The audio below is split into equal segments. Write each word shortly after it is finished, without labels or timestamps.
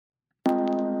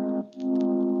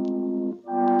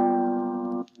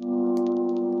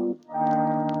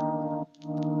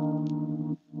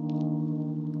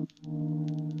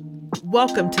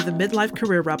Welcome to the Midlife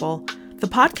Career Rebel, the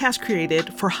podcast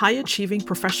created for high-achieving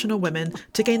professional women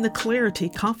to gain the clarity,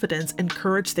 confidence, and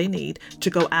courage they need to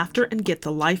go after and get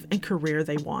the life and career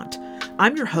they want.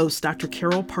 I'm your host, Dr.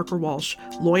 Carol Parker Walsh,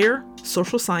 lawyer,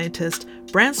 social scientist,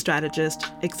 brand strategist,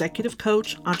 executive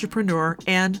coach, entrepreneur,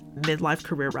 and midlife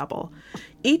career rebel.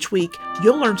 Each week,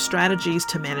 you'll learn strategies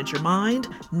to manage your mind,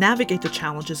 navigate the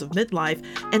challenges of midlife,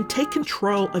 and take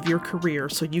control of your career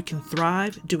so you can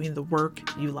thrive doing the work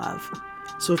you love.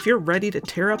 So if you're ready to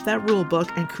tear up that rule book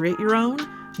and create your own,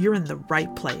 you're in the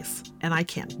right place, and I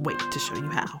can't wait to show you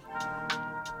how.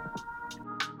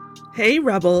 Hey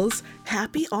Rebels,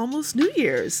 happy almost New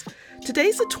Year's.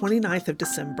 Today's the 29th of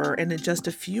December, and in just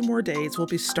a few more days, we'll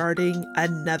be starting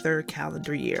another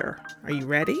calendar year. Are you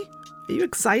ready? Are you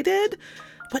excited?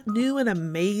 What new and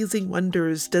amazing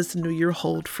wonders does the new year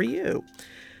hold for you?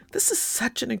 This is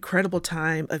such an incredible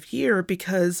time of year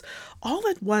because all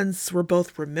at once we're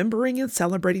both remembering and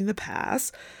celebrating the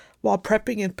past while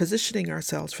prepping and positioning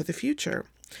ourselves for the future.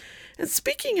 And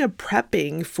speaking of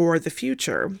prepping for the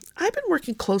future, I've been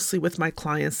working closely with my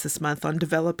clients this month on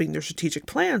developing their strategic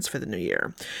plans for the new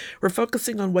year. We're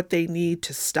focusing on what they need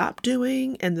to stop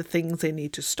doing and the things they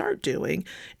need to start doing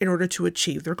in order to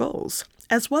achieve their goals,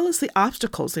 as well as the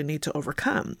obstacles they need to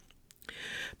overcome.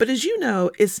 But as you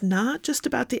know, it's not just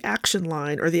about the action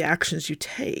line or the actions you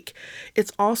take.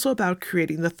 It's also about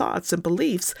creating the thoughts and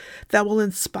beliefs that will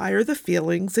inspire the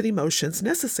feelings and emotions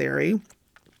necessary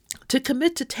to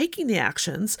commit to taking the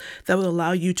actions that will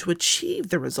allow you to achieve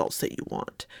the results that you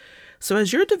want. So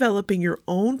as you're developing your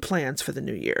own plans for the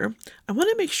new year, I want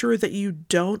to make sure that you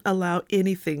don't allow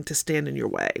anything to stand in your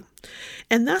way.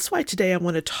 And that's why today I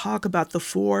want to talk about the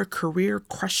 4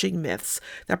 career-crushing myths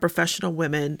that professional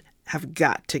women have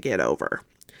got to get over.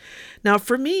 Now,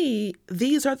 for me,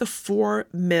 these are the 4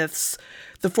 myths,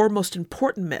 the 4 most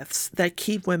important myths that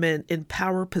keep women in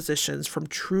power positions from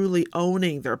truly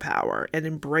owning their power and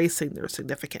embracing their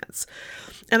significance.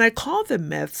 And I call them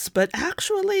myths, but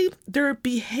actually they're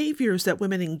behaviors that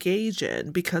women engage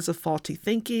in because of faulty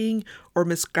thinking or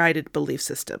misguided belief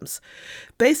systems.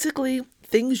 Basically,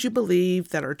 things you believe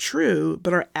that are true,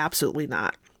 but are absolutely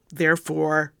not.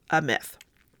 Therefore, a myth.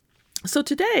 So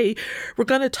today, we're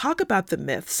going to talk about the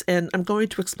myths, and I'm going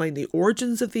to explain the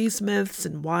origins of these myths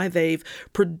and why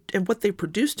what they've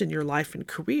produced in your life and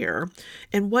career,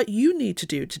 and what you need to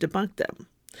do to debunk them.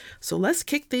 So let's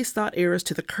kick these thought errors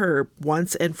to the curb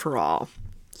once and for all.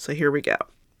 So here we go.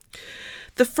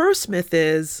 The first myth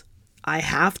is, I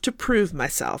have to prove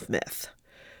myself myth.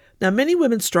 Now, many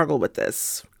women struggle with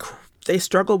this. They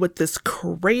struggle with this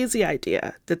crazy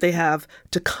idea that they have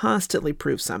to constantly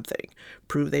prove something.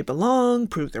 Prove they belong,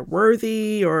 prove they're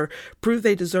worthy, or prove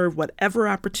they deserve whatever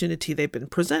opportunity they've been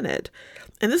presented.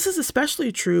 And this is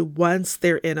especially true once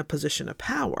they're in a position of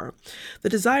power. The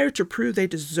desire to prove they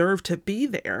deserve to be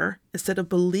there instead of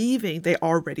believing they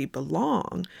already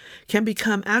belong can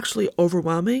become actually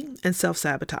overwhelming and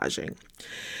self-sabotaging.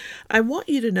 I want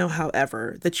you to know,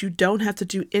 however, that you don't have to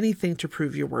do anything to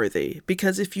prove you're worthy,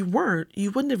 because if you weren't,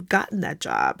 you wouldn't have gotten that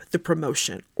job, the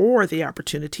promotion, or the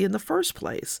opportunity in the first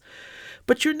place.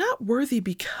 But you're not worthy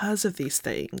because of these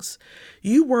things.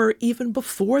 You were even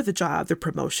before the job, the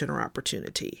promotion, or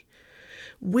opportunity.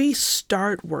 We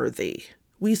start worthy,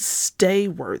 we stay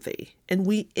worthy, and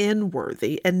we end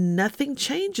worthy, and nothing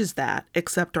changes that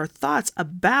except our thoughts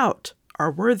about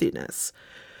our worthiness.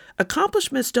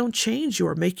 Accomplishments don't change you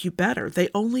or make you better. They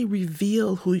only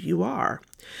reveal who you are.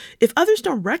 If others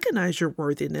don't recognize your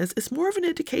worthiness, it's more of an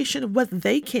indication of what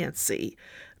they can't see,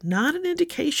 not an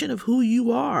indication of who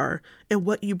you are and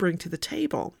what you bring to the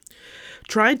table.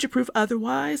 Trying to prove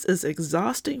otherwise is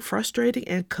exhausting, frustrating,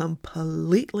 and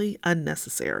completely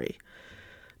unnecessary.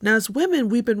 Now, as women,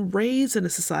 we've been raised in a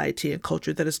society and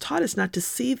culture that has taught us not to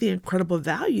see the incredible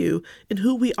value in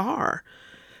who we are.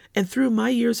 And through my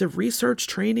years of research,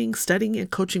 training, studying, and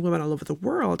coaching women all over the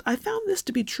world, I found this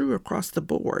to be true across the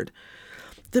board.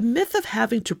 The myth of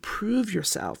having to prove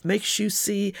yourself makes you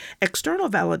see external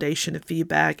validation and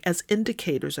feedback as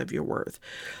indicators of your worth.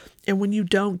 And when you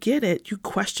don't get it, you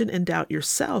question and doubt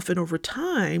yourself. And over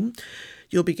time,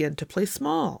 you'll begin to play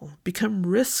small, become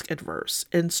risk adverse,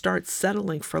 and start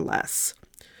settling for less.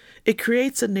 It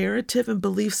creates a narrative and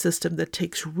belief system that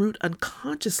takes root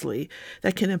unconsciously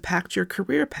that can impact your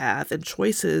career path and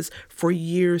choices for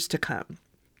years to come.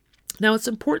 Now, it's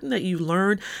important that you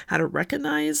learn how to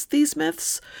recognize these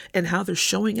myths and how they're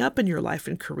showing up in your life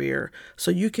and career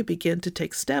so you can begin to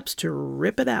take steps to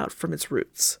rip it out from its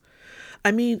roots.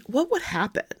 I mean, what would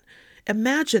happen?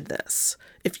 Imagine this.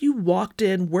 If you walked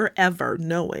in wherever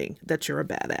knowing that you're a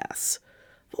badass,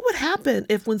 what would happen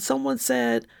if when someone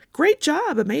said, Great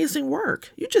job, amazing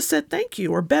work. You just said thank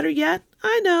you, or better yet,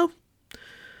 I know.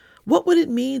 What would it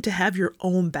mean to have your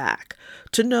own back?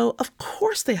 To know, of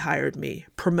course they hired me,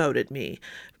 promoted me,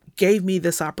 gave me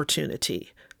this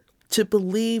opportunity. To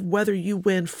believe whether you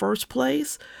win first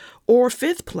place or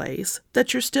fifth place,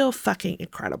 that you're still fucking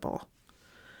incredible.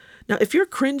 Now, if you're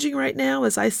cringing right now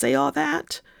as I say all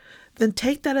that, then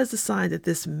take that as a sign that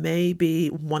this may be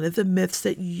one of the myths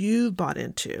that you bought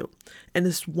into, and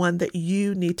it's one that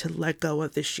you need to let go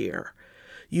of this year.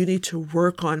 You need to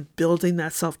work on building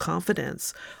that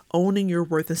self-confidence, owning your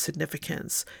worth and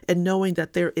significance, and knowing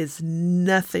that there is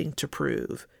nothing to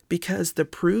prove because the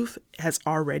proof has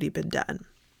already been done.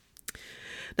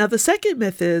 Now, the second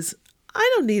myth is, I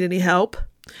don't need any help.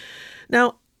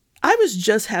 Now, I was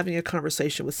just having a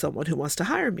conversation with someone who wants to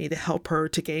hire me to help her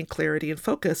to gain clarity and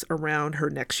focus around her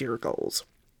next year goals.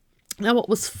 Now, what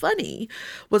was funny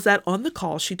was that on the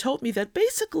call, she told me that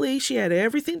basically she had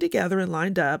everything together and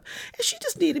lined up, and she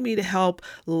just needed me to help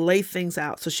lay things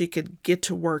out so she could get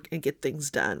to work and get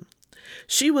things done.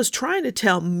 She was trying to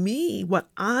tell me what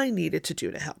I needed to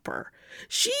do to help her.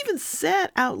 She even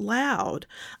said out loud,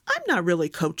 I'm not really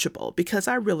coachable because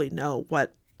I really know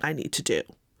what I need to do.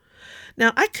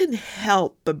 Now, I couldn't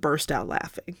help but burst out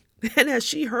laughing. And as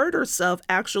she heard herself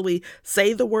actually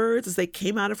say the words as they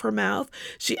came out of her mouth,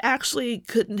 she actually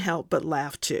couldn't help but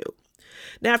laugh too.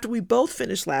 Now, after we both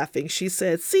finished laughing, she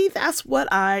said, see, that's why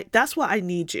I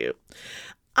need you.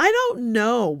 I don't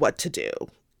know what to do.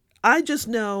 I just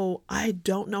know I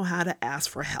don't know how to ask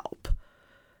for help.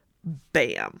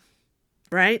 Bam.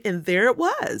 Right? And there it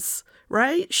was.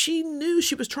 Right? She knew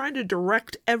she was trying to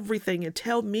direct everything and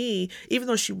tell me, even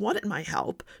though she wanted my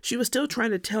help, she was still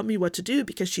trying to tell me what to do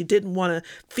because she didn't want to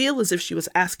feel as if she was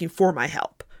asking for my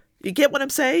help. You get what I'm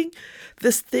saying?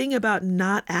 This thing about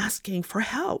not asking for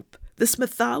help, this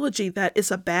mythology that is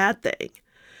a bad thing.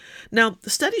 Now, the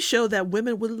studies show that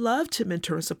women would love to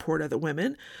mentor and support other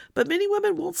women, but many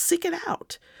women won't seek it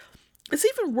out. It's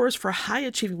even worse for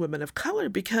high-achieving women of color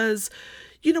because,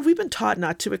 we've been taught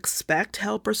not to expect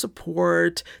help or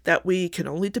support, that we can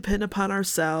only depend upon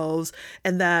ourselves,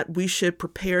 and that we should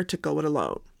prepare to go it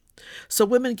alone. So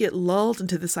women get lulled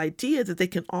into this idea that they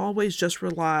can always just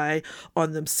rely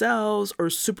on themselves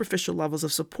or superficial levels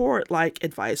of support, like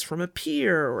advice from a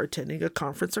peer or attending a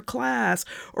conference or class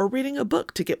or reading a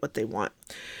book to get what they want.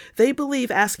 They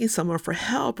believe asking someone for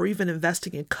help or even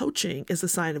investing in coaching is a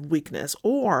sign of weakness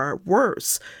or,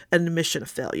 worse, an admission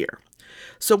of failure.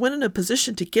 So when in a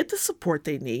position to get the support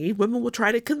they need, women will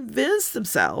try to convince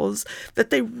themselves that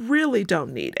they really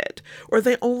don't need it, or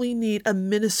they only need a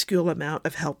minuscule amount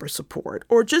of help or support,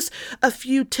 or just a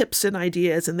few tips and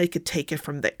ideas and they could take it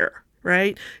from there,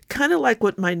 right? Kind of like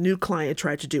what my new client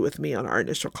tried to do with me on our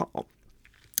initial call.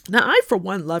 Now, I, for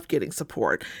one, love getting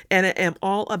support and I am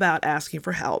all about asking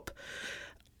for help.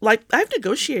 Like, I've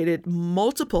negotiated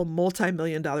multiple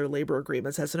multi-million-dollar labor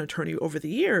agreements as an attorney over the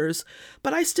years,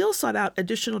 but I still sought out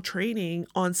additional training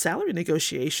on salary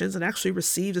negotiations and actually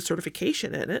received a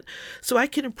certification in it so I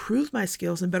can improve my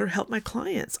skills and better help my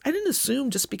clients. I didn't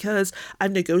assume just because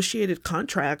I've negotiated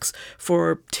contracts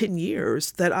for 10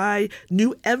 years that I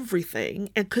knew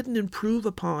everything and couldn't improve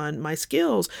upon my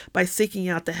skills by seeking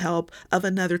out the help of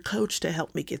another coach to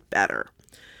help me get better.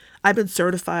 I've been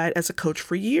certified as a coach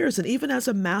for years, and even as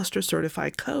a master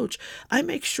certified coach, I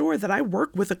make sure that I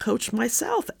work with a coach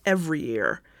myself every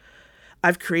year.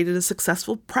 I've created a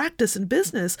successful practice in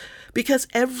business because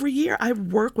every year I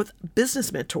work with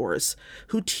business mentors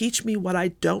who teach me what I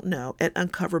don't know and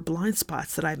uncover blind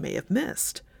spots that I may have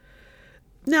missed.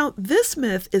 Now, this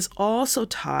myth is also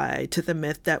tied to the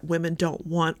myth that women don't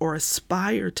want or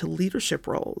aspire to leadership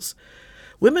roles.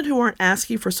 Women who aren't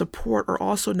asking for support are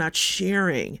also not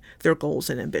sharing their goals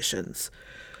and ambitions,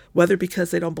 whether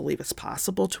because they don't believe it's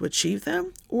possible to achieve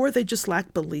them or they just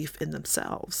lack belief in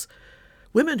themselves.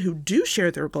 Women who do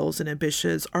share their goals and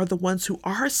ambitions are the ones who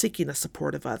are seeking the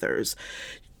support of others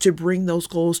to bring those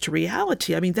goals to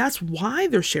reality. I mean, that's why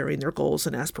they're sharing their goals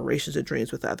and aspirations and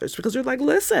dreams with others, because they're like,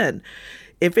 listen,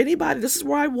 if anybody, this is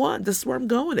where I want, this is where I'm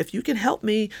going. If you can help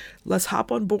me, let's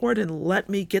hop on board and let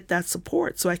me get that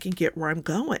support so I can get where I'm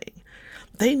going.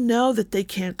 They know that they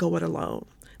can't go it alone.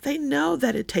 They know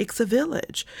that it takes a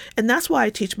village. And that's why I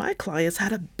teach my clients how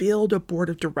to build a board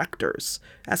of directors.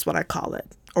 That's what I call it,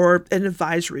 or an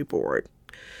advisory board,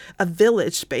 a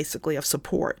village basically of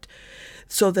support.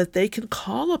 so that they can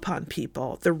call upon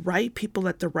people, the right people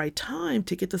at the right time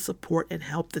to get the support and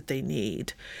help that they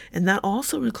need. And that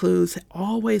also includes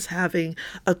always having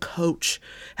a coach,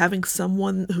 having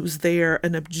someone who's there,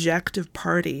 an objective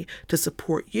party to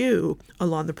support you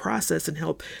along the process and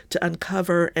help to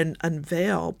uncover and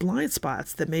unveil blind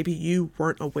spots that maybe you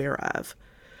weren't aware of.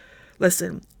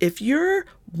 Listen, if you're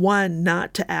one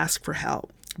not to ask for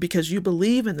help because you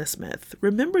believe in this myth,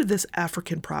 remember this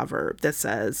African proverb that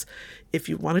says, if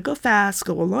you want to go fast,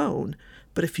 go alone.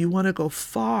 But if you want to go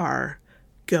far,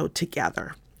 go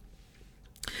together.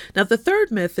 Now, the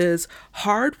third myth is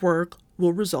hard work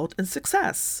will result in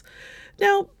success.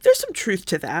 Now, there's some truth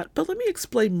to that, but let me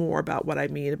explain more about what I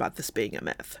mean about this being a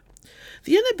myth.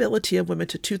 The inability of women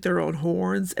to toot their own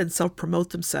horns and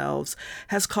self-promote themselves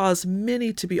has caused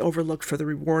many to be overlooked for the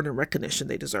reward and recognition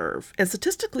they deserve. And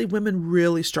statistically, women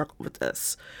really struggle with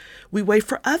this. We wait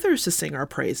for others to sing our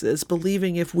praises,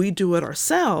 believing if we do it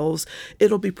ourselves,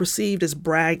 it'll be perceived as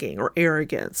bragging or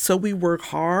arrogance. So we work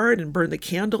hard and burn the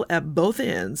candle at both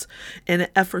ends in an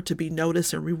effort to be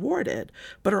noticed and rewarded,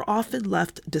 but are often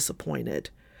left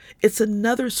disappointed. It's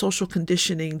another social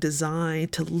conditioning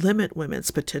designed to limit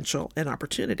women's potential and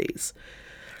opportunities.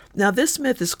 Now, this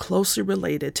myth is closely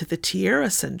related to the tiara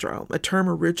syndrome, a term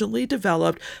originally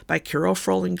developed by Carol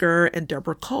Frolinger and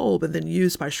Deborah Kolb and then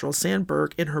used by Sheryl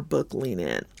Sandberg in her book, Lean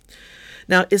In.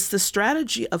 Now, it's the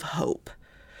strategy of hope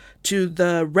tied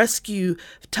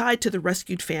to the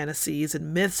rescued fantasies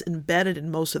and myths embedded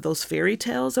in most of those fairy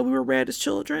tales that we were read as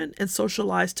children and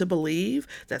socialized to believe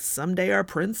that someday our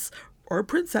prince or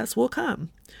princess will come.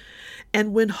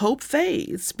 And when hope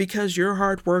fades because your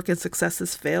hard work and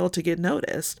successes fail to get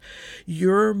noticed,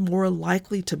 you're more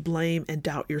likely to blame and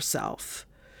doubt yourself.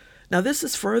 Now, this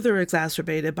is further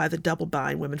exacerbated by the double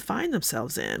bind women find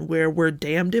themselves in, where we're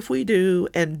damned if we do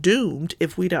and doomed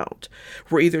if we don't.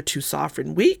 We're either too soft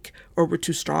and weak or we're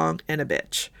too strong and a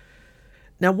bitch.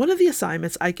 Now, one of the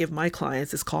assignments I give my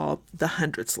clients is called the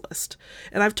hundreds list.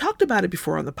 And I've talked about it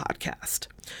before on the podcast.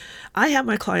 I have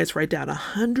my clients write down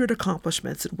 100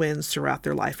 accomplishments and wins throughout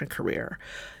their life and career.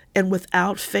 And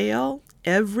without fail,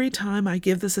 every time I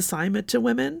give this assignment to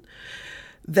women,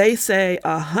 they say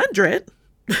 100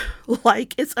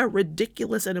 like it's a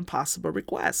ridiculous and impossible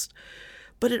request.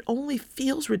 But it only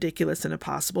feels ridiculous and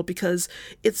impossible because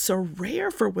it's so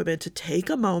rare for women to take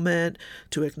a moment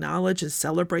to acknowledge and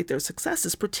celebrate their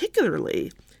successes,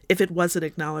 particularly if it wasn't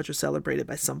acknowledged or celebrated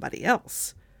by somebody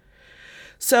else.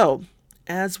 So,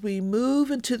 as we move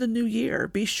into the new year,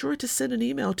 be sure to send an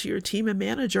email to your team and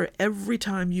manager every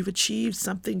time you've achieved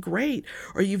something great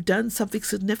or you've done something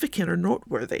significant or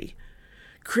noteworthy.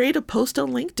 Create a post on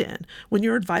LinkedIn when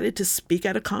you're invited to speak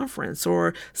at a conference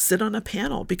or sit on a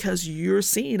panel because you're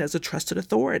seen as a trusted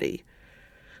authority.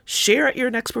 Share at your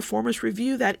next performance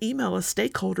review that email a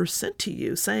stakeholder sent to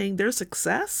you saying their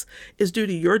success is due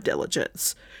to your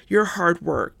diligence, your hard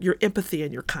work, your empathy,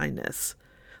 and your kindness.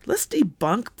 Let's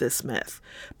debunk this myth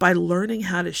by learning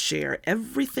how to share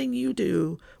everything you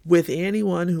do with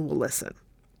anyone who will listen.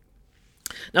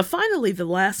 Now, finally, the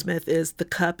last myth is the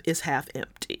cup is half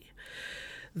empty.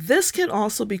 This can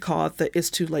also be called the "it's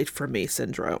too late for me"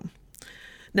 syndrome.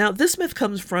 Now, this myth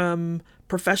comes from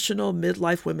professional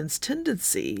midlife women's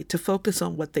tendency to focus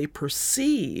on what they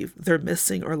perceive they're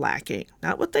missing or lacking,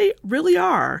 not what they really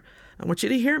are. I want you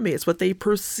to hear me. It's what they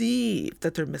perceive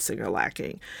that they're missing or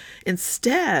lacking,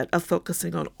 instead of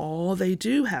focusing on all they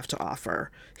do have to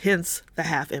offer, hence the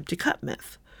half-empty cup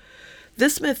myth.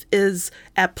 This myth is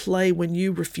at play when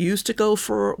you refuse to go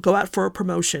out for a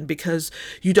promotion because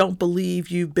you don't believe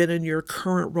you've been in your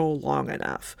current role long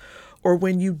enough, or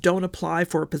when you don't apply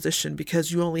for a position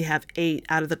because you only have 8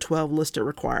 out of the 12 listed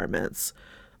requirements,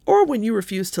 or when you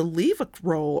refuse to leave a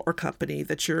role or company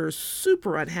that you're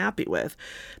super unhappy with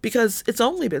because it's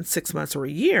only been 6 months or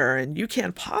a year and you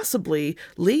can't possibly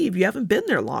leave. You haven't been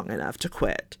there long enough to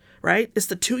quit, right? It's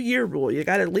the 2-year rule. You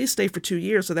got to at least stay for 2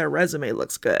 years so that resume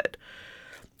looks good.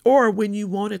 Or when you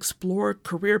won't explore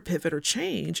career pivot or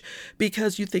change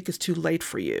because you think it's too late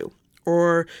for you,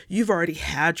 or you've already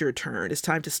had your turn. It's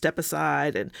time to step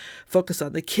aside and focus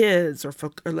on the kids or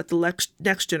let the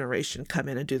next generation come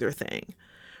in and do their thing.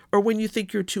 Or when you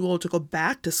think you're too old to go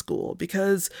back to school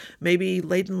because maybe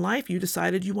late in life you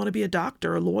decided you want to be a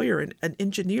doctor, a lawyer, an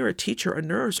engineer, a teacher, a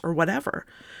nurse, or whatever.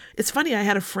 It's funny, I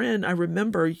had a friend I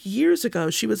remember years ago,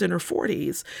 she was in her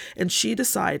 40s, and she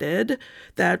decided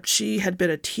that she had been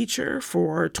a teacher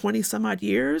for 20 some odd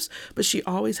years, but she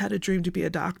always had a dream to be a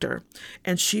doctor.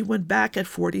 And she went back at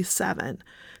 47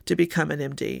 to become an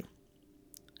MD,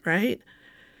 right?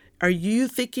 Are you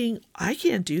thinking, I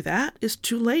can't do that? It's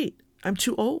too late. I'm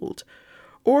too old.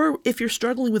 Or if you're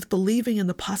struggling with believing in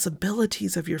the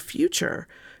possibilities of your future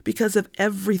because of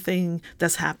everything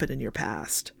that's happened in your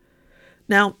past.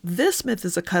 Now, this myth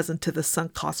is a cousin to the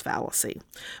sunk cost fallacy,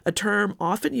 a term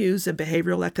often used in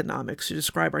behavioral economics to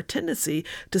describe our tendency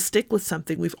to stick with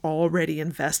something we've already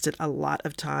invested a lot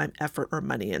of time, effort, or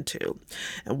money into,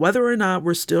 and whether or not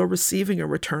we're still receiving a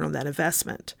return on that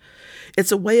investment.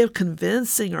 It's a way of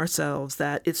convincing ourselves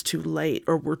that it's too late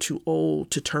or we're too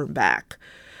old to turn back.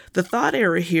 The thought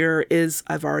error here is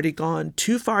I've already gone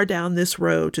too far down this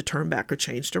road to turn back or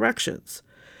change directions.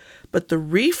 But the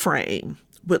reframe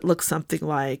would look something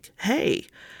like, hey,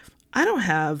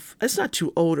 it's not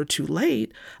too old or too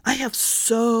late. I have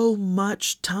so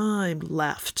much time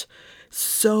left,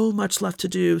 so much left to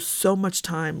do, so much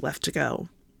time left to go.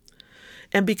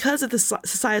 And because of the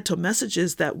societal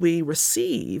messages that we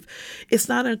receive, it's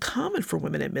not uncommon for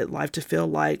women in midlife to feel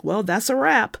like, well, that's a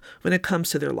wrap when it comes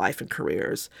to their life and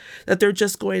careers, that they're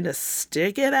just going to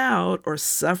stick it out or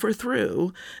suffer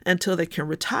through until they can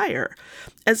retire,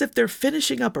 as if they're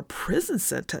finishing up a prison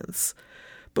sentence.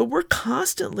 But we're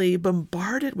constantly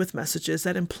bombarded with messages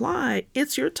that imply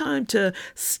it's your time to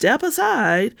step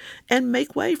aside and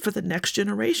make way for the next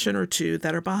generation or two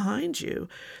that are behind you.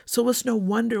 So it's no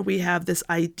wonder we have this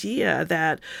idea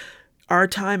that our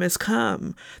time has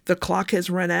come, the clock has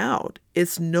run out,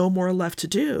 it's no more left to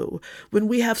do, when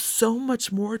we have so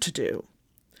much more to do.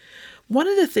 One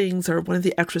of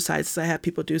the exercises I have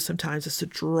people do sometimes is to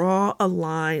draw a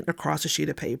line across a sheet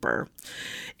of paper.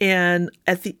 And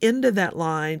at the end of that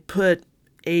line, put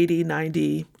 80,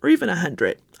 90, or even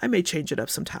 100. I may change it up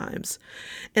sometimes.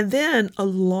 And then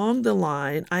along the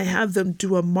line, I have them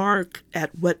do a mark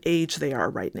at what age they are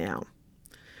right now.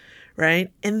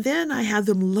 Right? And then I have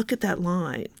them look at that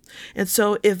line. And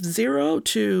so if 0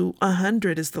 to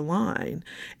 100 is the line,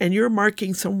 and you're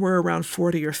marking somewhere around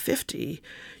 40 or 50,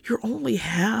 you're only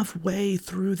halfway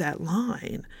through that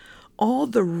line. All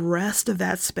the rest of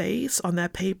that space on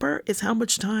that paper is how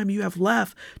much time you have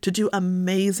left to do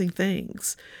amazing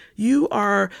things. You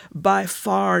are by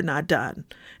far not done.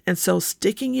 And so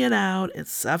sticking it out and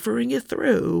suffering it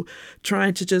through,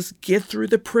 trying to just get through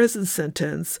the prison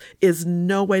sentence is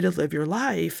no way to live your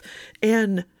life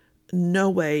and no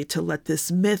way to let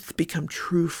this myth become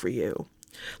true for you.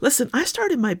 Listen, I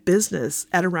started my business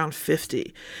at around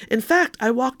 50. In fact,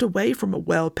 I walked away from a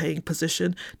well-paying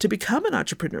position to become an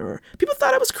entrepreneur. People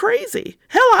thought I was crazy.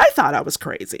 Hell, I thought I was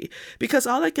crazy because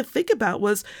all I could think about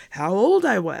was how old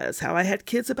I was, how I had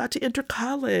kids about to enter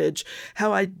college,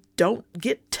 how I don't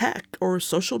get tech or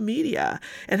social media,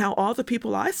 and how all the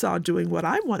people I saw doing what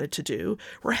I wanted to do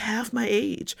were half my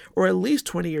age or at least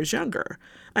 20 years younger.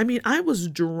 I mean, I was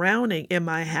drowning in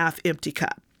my half-empty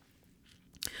cup.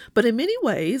 But in many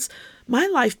ways, my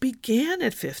life began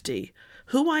at 50.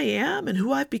 Who I am and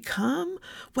who I've become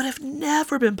would have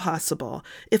never been possible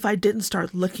if I didn't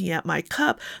start looking at my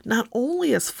cup not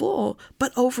only as full,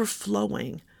 but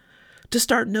overflowing. To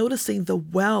start noticing the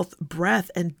wealth,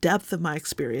 breadth, and depth of my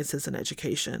experiences in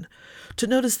education. To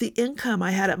notice the income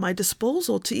I had at my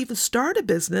disposal to even start a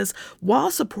business while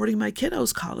supporting my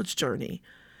kiddos' college journey.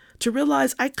 To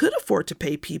realize I could afford to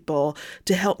pay people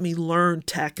to help me learn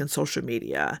tech and social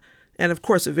media, and of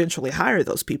course, eventually hire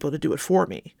those people to do it for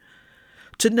me.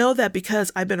 To know that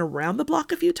because I've been around the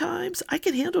block a few times, I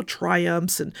can handle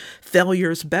triumphs and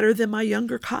failures better than my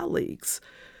younger colleagues.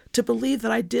 To believe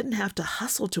that I didn't have to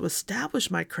hustle to establish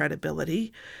my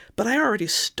credibility, but I already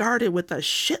started with a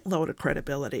shitload of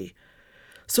credibility.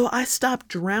 So I stopped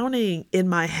drowning in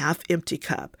my half-empty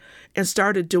cup and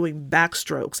started doing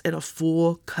backstrokes in a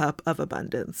full cup of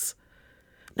abundance.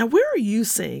 Now, where are you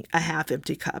seeing a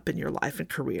half-empty cup in your life and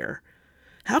career?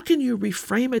 How can you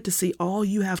reframe it to see all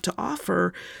you have to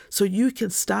offer so you can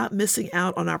stop missing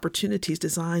out on opportunities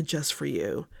designed just for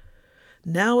you?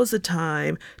 Now is the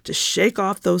time to shake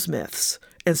off those myths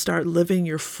and start living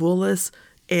your fullest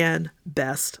and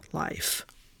best life.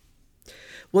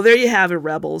 Well, there you have it,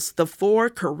 Rebels, the 4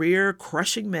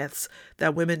 career-crushing myths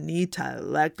that women need to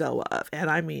let go of, and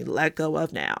I mean let go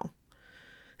of now.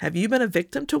 Have you been a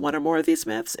victim to one or more of these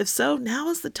myths? If so, now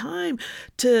is the time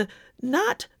to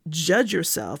not judge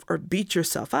yourself or beat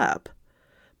yourself up,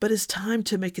 but it's time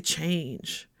to make a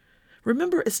change.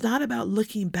 Remember, it's not about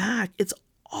looking back. It's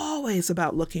always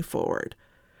about looking forward.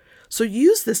 So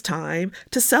use this time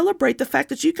to celebrate the fact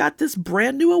that you got this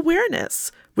brand new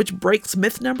awareness, which breaks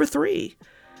myth number 3.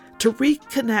 To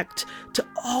reconnect to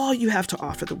all you have to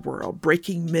offer the world,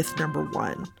 breaking myth number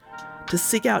 1. To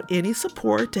seek out any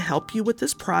support to help you with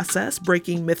this process,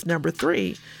 breaking myth number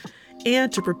 3.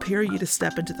 And to prepare you to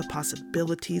step into the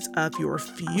possibilities of your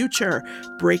future,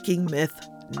 breaking myth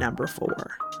number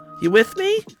 4. You with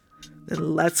me?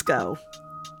 Then let's go.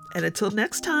 And until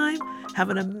next time, have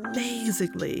an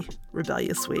amazingly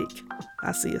rebellious week.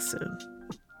 I'll see you soon.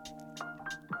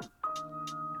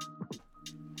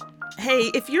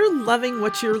 Hey, if you're loving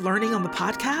what you're learning on the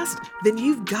podcast, then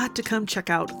you've got to come check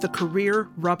out the Career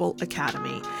Rebel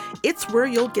Academy. It's where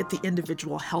you'll get the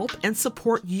individual help and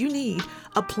support you need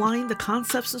applying the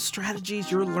concepts and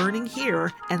strategies you're learning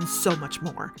here and so much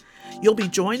more. You'll be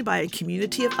joined by a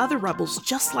community of other rebels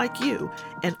just like you,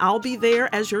 and I'll be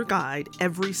there as your guide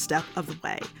every step of the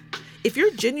way. If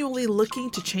you're genuinely looking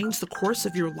to change the course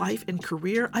of your life and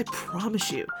career, I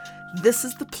promise you, this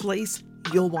is the place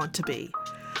you'll want to be.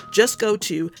 Just go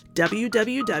to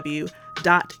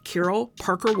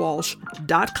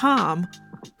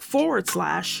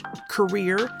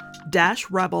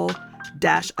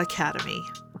www.carolparkerwalsh.com/career-rebel-academy.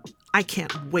 I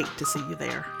can't wait to see you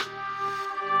there.